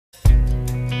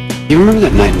You remember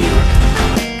that night in New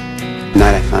York? The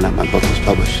night I found out my book was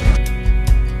published.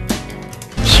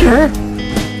 Sure.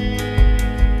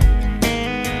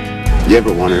 You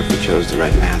ever wonder if we chose the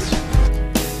right maths?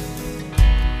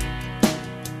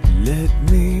 Let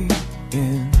me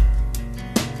in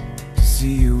to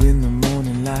see you in the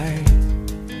morning light,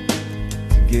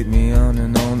 to get me on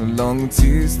and on along the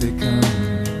tears they come.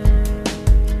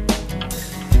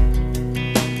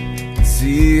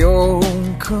 See, oh,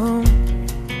 come,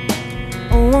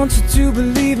 I want you to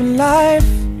believe in life,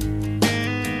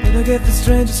 but I get the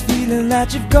strangest feeling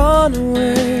that you've gone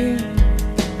away.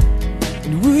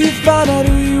 And will you find out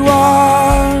who you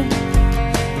are?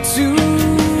 Too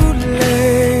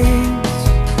late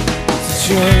to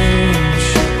change.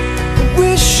 I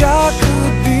wish I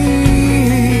could be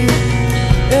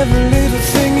every little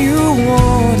thing you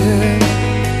wanted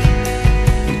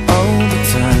all the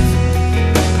time.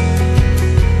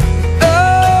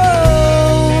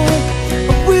 Oh,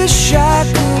 I wish I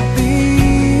could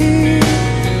be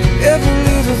every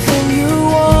little thing you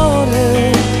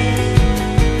wanted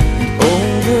all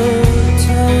the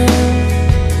time.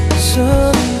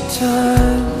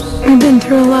 Sometimes We've been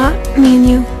through a lot, me and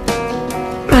you.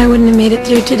 I wouldn't have made it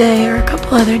through today or a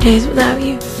couple other days without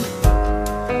you.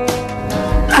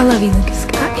 I love you, Lucas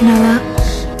Scott, you know that?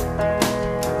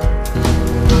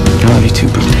 I love you too,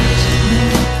 Brooke.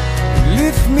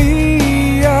 lift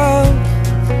me up,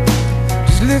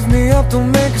 just lift me up,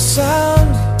 don't make a sound.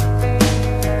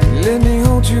 Let me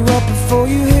hold you up before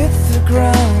you hit the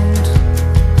ground.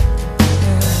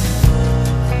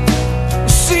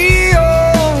 See,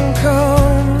 oh,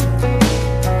 come,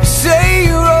 say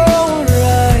you're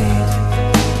alright,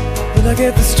 but I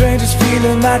get the strangest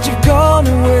feeling that you've gone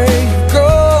away, you've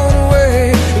gone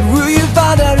away. And will you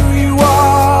find out who you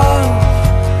are?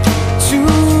 Too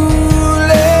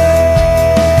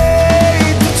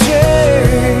late to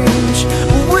change.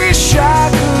 Wish I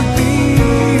could be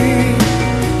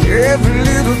every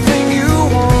little thing you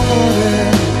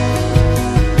wanted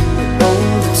all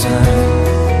the time.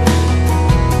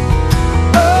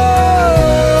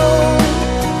 Oh,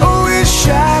 I wish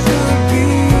I could be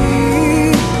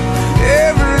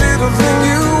every little thing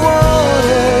you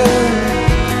wanted.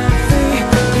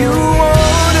 You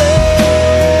wanted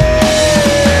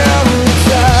all the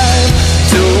time.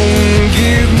 Don't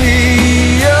give me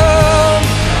up.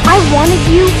 I wanted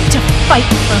you to fight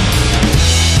for me.